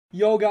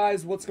Yo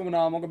guys, what's going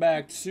on? Welcome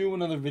back to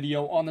another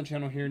video on the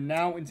channel here.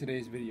 Now in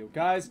today's video,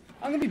 guys,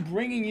 I'm going to be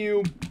bringing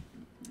you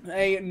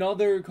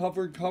another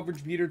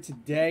coverage beater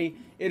today.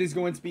 It is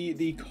going to be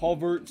the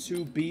cover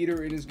 2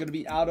 beater. It is going to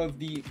be out of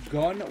the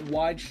gun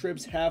wide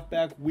strips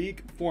halfback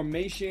weak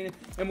formation,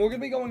 and we're going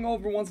to be going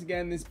over once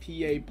again this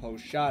PA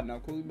post shot. Now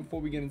quickly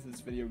before we get into this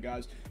video,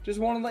 guys, just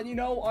want to let you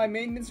know I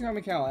made an Instagram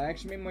account. I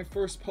actually made my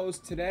first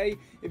post today.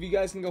 If you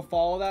guys can go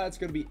follow that, it's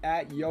going to be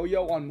at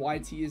YoYo on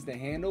YT is the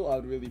handle. I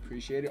would really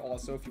appreciate it.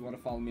 Also, if you want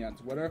to follow me on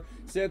Twitter,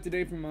 stay up to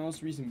date from my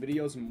most recent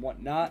videos and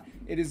whatnot,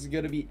 it is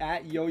going to be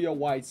at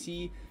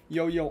YoYoYT,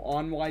 YoYo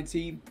on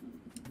YT,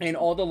 and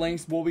all the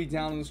links will be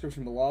down in the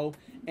description below.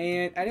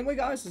 And anyway,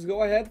 guys, let's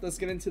go ahead. Let's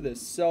get into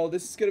this. So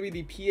this is going to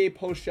be the PA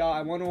post shot.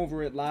 I went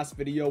over it last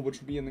video, which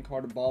will be in the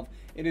card above.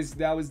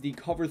 That was the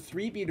cover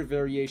 3 beater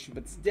variation,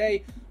 but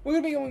today we're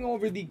going to be going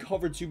over the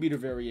cover 2 beater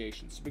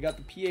variation. So we got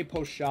the PA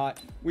post shot.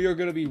 We are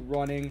going to be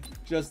running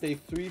just a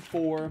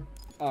 3-4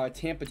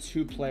 Tampa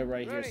 2 play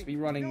right here. So be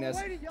running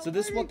this. So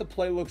this is what the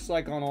play looks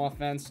like on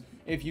offense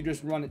if you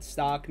just run it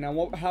stock.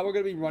 Now how we're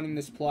going to be running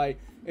this play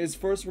is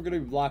first we're going to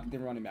be blocking the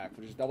running back,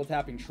 which is double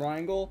tapping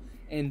triangle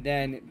and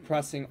then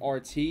pressing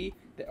RT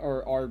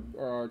or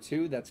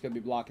R2. That's going to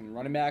be blocking the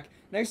running back.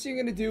 Next thing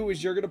you're going to do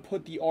is you're going to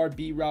put the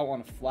RB route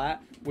on a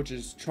flat, which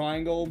is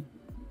triangle,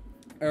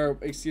 or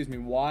excuse me,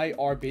 Y,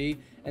 RB,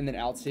 and then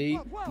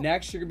LT.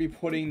 Next, you're going to be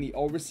putting the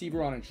O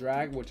receiver on a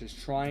drag, which is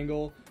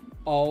triangle,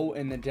 O,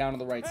 and then down to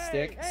the right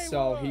stick.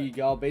 So here you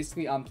go.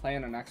 Basically, I'm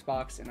playing on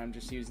Xbox, and I'm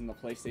just using the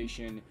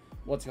PlayStation,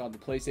 what's it called, the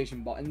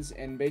PlayStation buttons,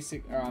 and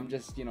I'm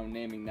just, you know,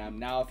 naming them.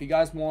 Now, if you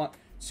guys want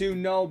to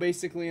know,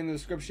 basically in the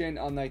description,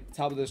 on the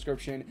top of the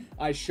description,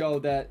 I show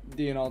that,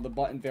 you know, the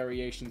button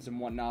variations and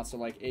whatnot, so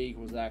like A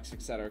equals X,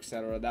 etc.,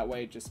 etc. That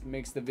way it just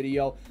makes the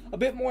video a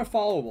bit more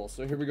followable.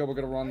 So here we go, we're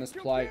going to run this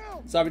play.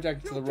 Side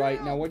protector to the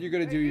right. Now what you're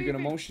going to do, you're going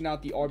to motion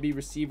out the RB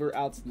receiver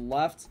out to the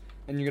left,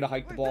 and you're going to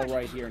hike the ball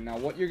right here. Now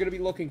what you're going to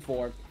be looking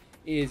for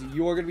is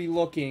you're going to be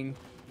looking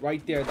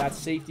right there, that's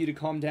safety to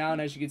come down.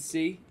 As you can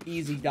see,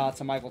 easy dot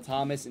to Michael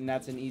Thomas, and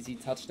that's an easy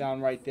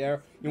touchdown right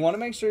there. You want to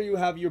make sure you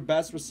have your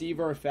best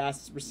receiver or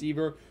fastest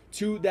receiver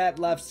to that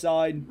left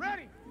side,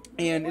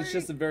 and it's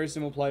just a very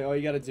simple play. All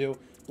you got to do,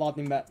 block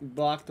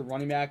the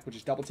running back, which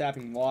is double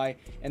tapping Y,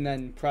 and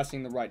then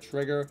pressing the right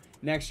trigger.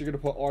 Next, you're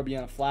going to put RB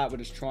on a flat,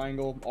 which is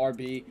triangle,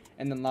 RB,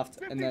 and then left,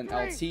 and then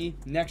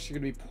LT. Next, you're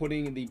going to be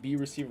putting the B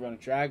receiver on a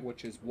drag,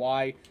 which is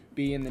Y,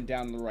 B, and then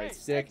down the right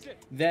stick.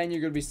 Then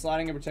you're going to be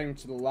sliding and protecting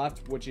to the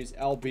left, which is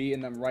LB,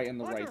 and then right and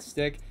the right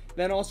stick.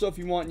 Then also, if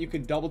you want, you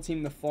can double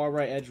team the far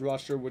right edge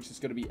rusher, which is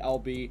going to be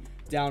LB,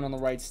 down on the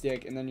right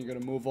stick, and then you're going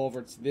to move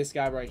over to this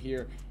guy right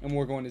here, and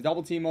we're going to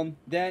double team him.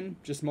 Then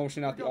just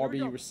motion out the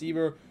RB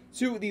receiver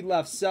to the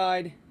left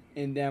side,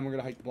 and then we're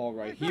going to hike the ball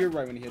right here,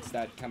 right when he hits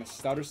that kind of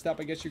stutter step,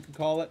 I guess you could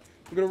call it.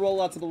 We're going to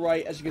roll out to the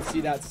right. As you can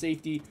see, that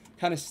safety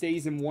kind of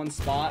stays in one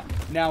spot.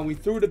 Now, we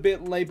threw it a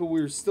bit late, but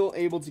we were still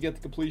able to get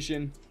the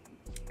completion.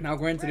 Now,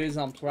 granted, it is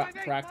on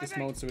practice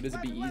mode, so it is a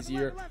bit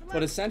easier.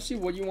 But essentially,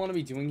 what you want to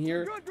be doing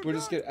here, we're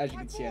just going to, as you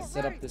can see, I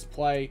set up this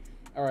play,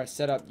 or I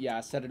set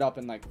it up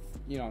in like,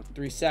 you know,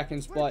 3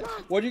 seconds. But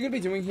what you're going to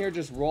be doing here,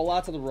 just roll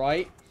out to the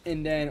right,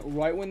 and then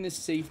right when this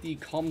safety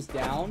comes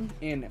down,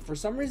 and for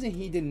some reason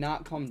he did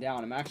not come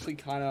down. I'm actually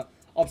kind of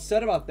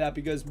upset about that,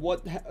 because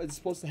what is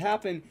supposed to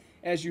happen,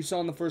 as you saw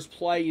in the first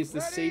play, is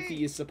the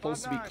safety is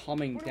supposed to be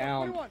coming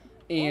down,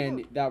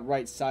 and that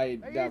right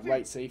side, that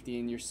right safety,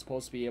 and you're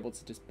supposed to be able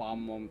to just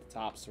bomb them at the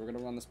top. So we're going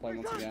to run this play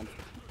once again.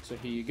 So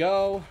here you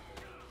go.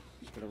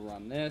 Just going to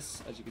run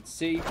this. As you can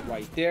see,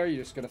 right there,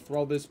 you're just going to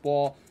throw this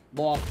ball.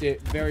 Loft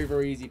it. Very,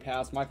 very easy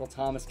pass. Michael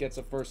Thomas gets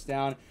a first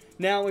down.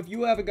 Now, if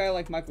you have a guy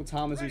like Michael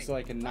Thomas who's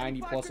like a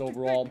 90+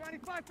 overall,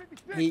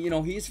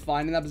 he's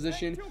fine in that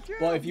position.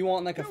 But if you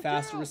want like a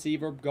faster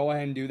receiver, go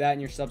ahead and do that in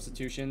your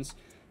substitutions.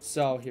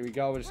 So here we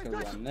go. We're just going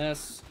to run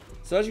this.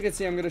 So as you can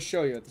see, I'm going to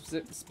show you at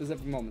the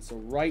specific moment. So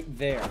right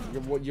there,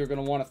 you're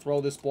going to want to throw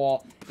this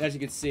ball. And as you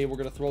can see, we're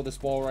going to throw this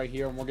ball right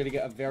here, and we're going to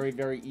get a very,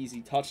 very easy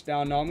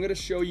touchdown. Now, I'm going to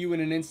show you in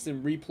an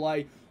instant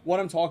replay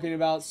what I'm talking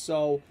about.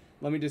 So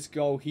let me just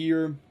go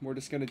here. We're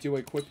just going to do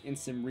a quick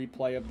instant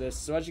replay of this.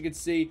 So as you can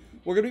see,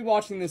 we're going to be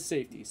watching this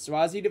safety. So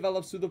as he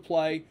develops through the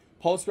play,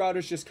 post route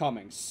is just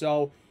coming.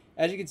 So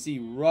as you can see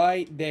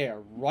right there,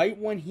 right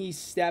when he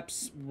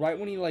steps, right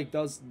when he like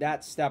does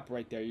that step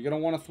right there, you're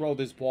going to want to throw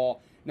this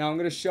ball. Now, I'm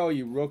going to show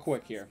you real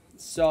quick here.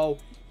 So,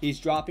 he's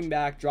dropping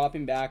back.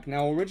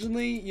 Now,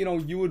 originally,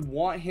 you would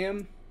want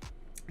him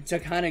to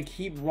kind of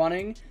keep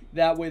running.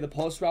 That way, the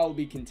post route will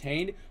be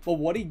contained. But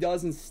what he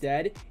does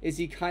instead is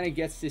he kind of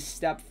gets this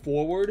step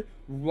forward.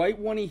 Right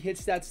when he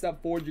hits that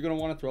step forward, you're going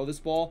to want to throw this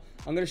ball.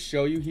 I'm going to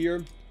show you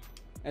here.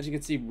 As you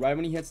can see, right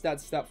when he hits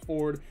that step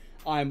forward,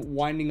 I'm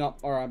winding up,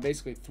 or I'm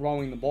basically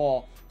throwing the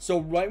ball. So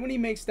right when he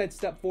makes that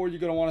step forward, you're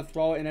going to want to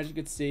throw it. And as you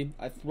can see,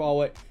 I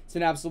throw it. It's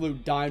an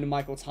absolute dime to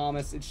Michael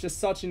Thomas. It's just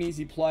such an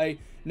easy play.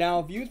 Now,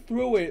 if you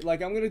threw it,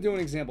 like I'm going to do an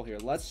example here.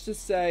 Let's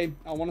just say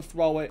I want to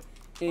throw it,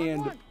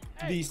 and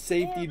the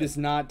safety does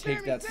not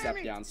take that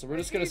step down. So we're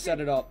just going to set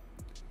it up.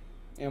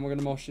 And we're going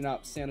to motion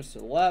out Sanders to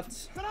the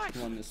left.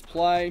 Run this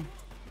play.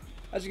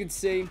 As you can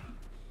see,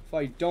 if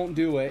I don't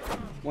do it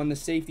when the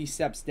safety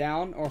steps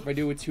down, or if I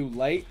do it too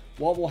late,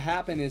 what will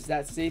happen is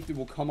that safety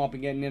will come up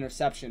and get an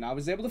interception. I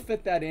was able to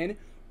fit that in,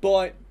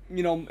 but,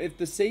 you know, if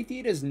the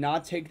safety does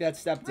not take that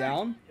step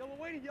down,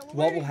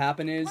 what will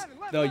happen is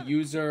the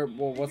user,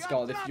 well, what's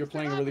called, if you're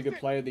playing a really good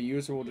player, the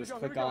user will just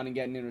click on and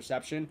get an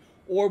interception.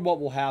 Or what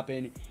will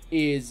happen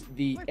is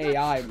the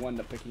AI will end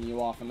up picking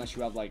you off unless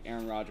you have like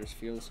Aaron Rodgers'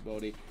 fearless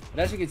ability.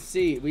 But as you can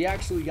see, we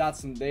actually got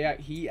some,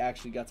 he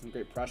actually got some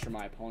great pressure,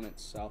 my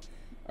opponents. So,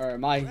 or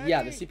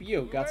yeah, the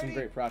CPU got some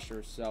great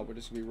pressure. So we're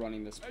just going to be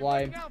running this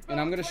play. And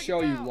I'm going to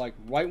show you like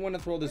right when to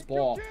throw this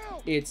ball.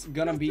 It's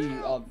going to be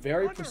a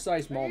very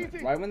precise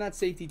moment. Right when that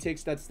safety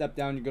takes that step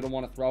down, you're going to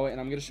want to throw it. And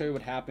I'm going to show you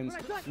what happens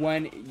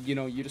when, you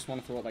know, you just want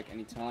to throw it like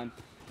any time.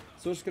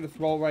 So we're just going to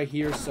throw it right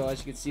here. So as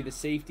you can see, the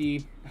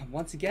safety,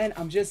 once again,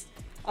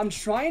 I'm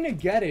trying to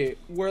get it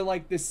where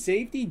like the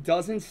safety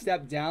doesn't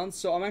step down.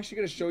 So I'm actually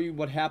going to show you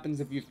what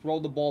happens if you throw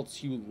the ball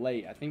too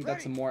late. I think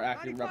that's a more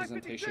accurate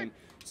representation.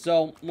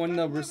 So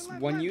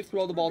when you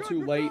throw the ball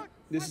too late,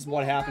 this is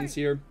what happens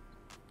here.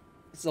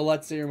 So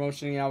let's say you're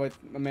motioning out with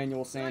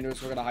Emmanuel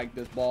Sanders. We're going to hike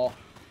this ball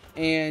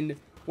and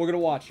we're going to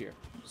watch here.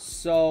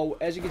 So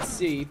as you can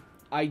see,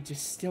 I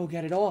just still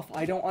get it off.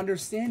 I don't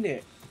understand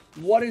it.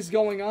 What is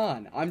going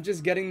on? I'm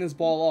just getting this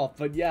ball off.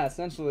 But yeah,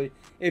 essentially,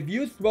 if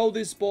you throw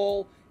this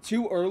ball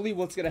too early,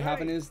 what's going to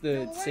happen is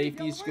the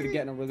safety is going to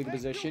get in a really good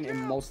position,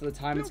 and most of the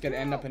time it's going to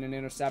end up in an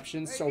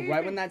interception. So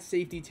right when that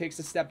safety takes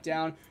a step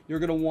down, you're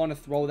going to want to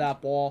throw that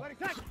ball.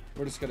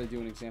 We're just going to do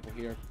an example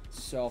here.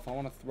 So if I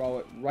want to throw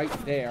it right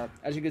there,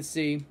 as you can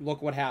see,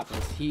 look what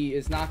happens. He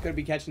is not going to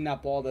be catching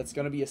that ball. That's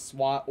going to be a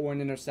swat or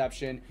an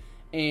interception.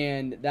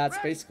 And that's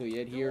basically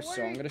it here.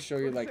 So I'm going to show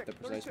you like the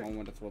precise moment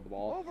when to throw the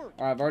ball. Alright,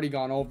 I've already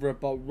gone over it.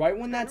 But right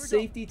when that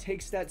safety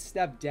takes that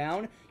step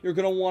down, you're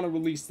going to want to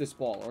release this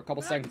ball. Or a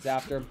couple seconds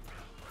after.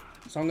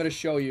 So I'm going to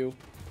show you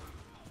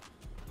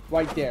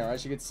right there.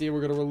 As you can see, we're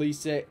going to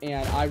release it.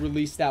 And I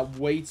released that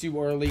way too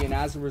early. And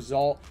as a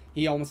result,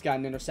 he almost got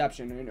an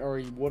interception. Or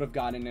he would have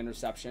gotten an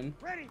interception.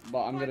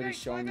 But I'm going to be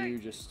showing you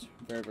just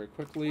very, very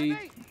quickly.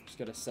 Just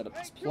going to set up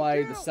this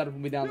play. The setup will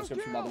be down in the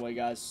description, by the way,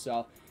 guys.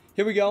 So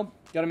here we go.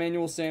 Got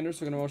Emmanuel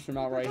Sanders. We're going to motion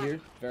him out right here.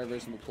 Very,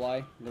 very simple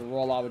play. We're going to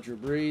roll out with Drew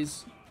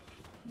Brees.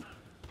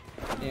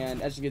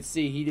 And as you can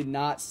see, he did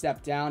not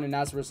step down. And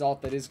as a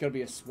result, that is going to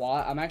be a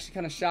swat. I'm actually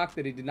kind of shocked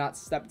that he did not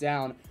step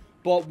down.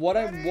 But what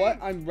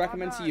I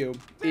recommend to you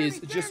is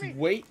just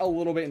wait a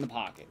little bit in the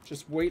pocket.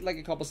 Just wait like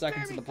a couple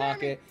seconds in the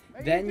pocket.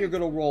 Then you're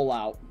going to roll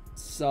out.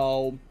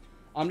 So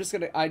I'm just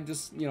going to,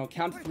 you know,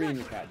 count to 3 in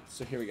your head.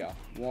 So here we go.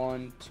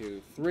 1,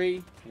 2,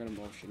 3. We're going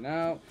to motion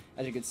out.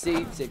 As you can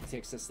see, safety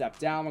takes a step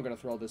down. We're going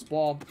to throw this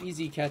ball.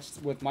 Easy catch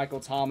with Michael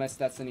Thomas.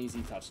 That's an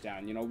easy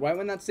touchdown. You know, right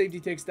when that safety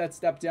takes that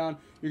step down,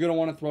 you're going to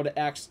want to throw to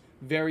X.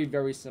 Very,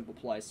 very simple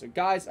play. So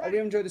guys, I hope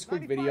you enjoyed this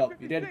quick video.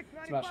 If you did,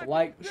 smash a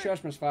like, share,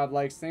 smash 5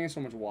 likes. Thank you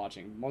so much for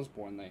watching. Most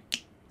importantly,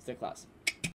 stay classy.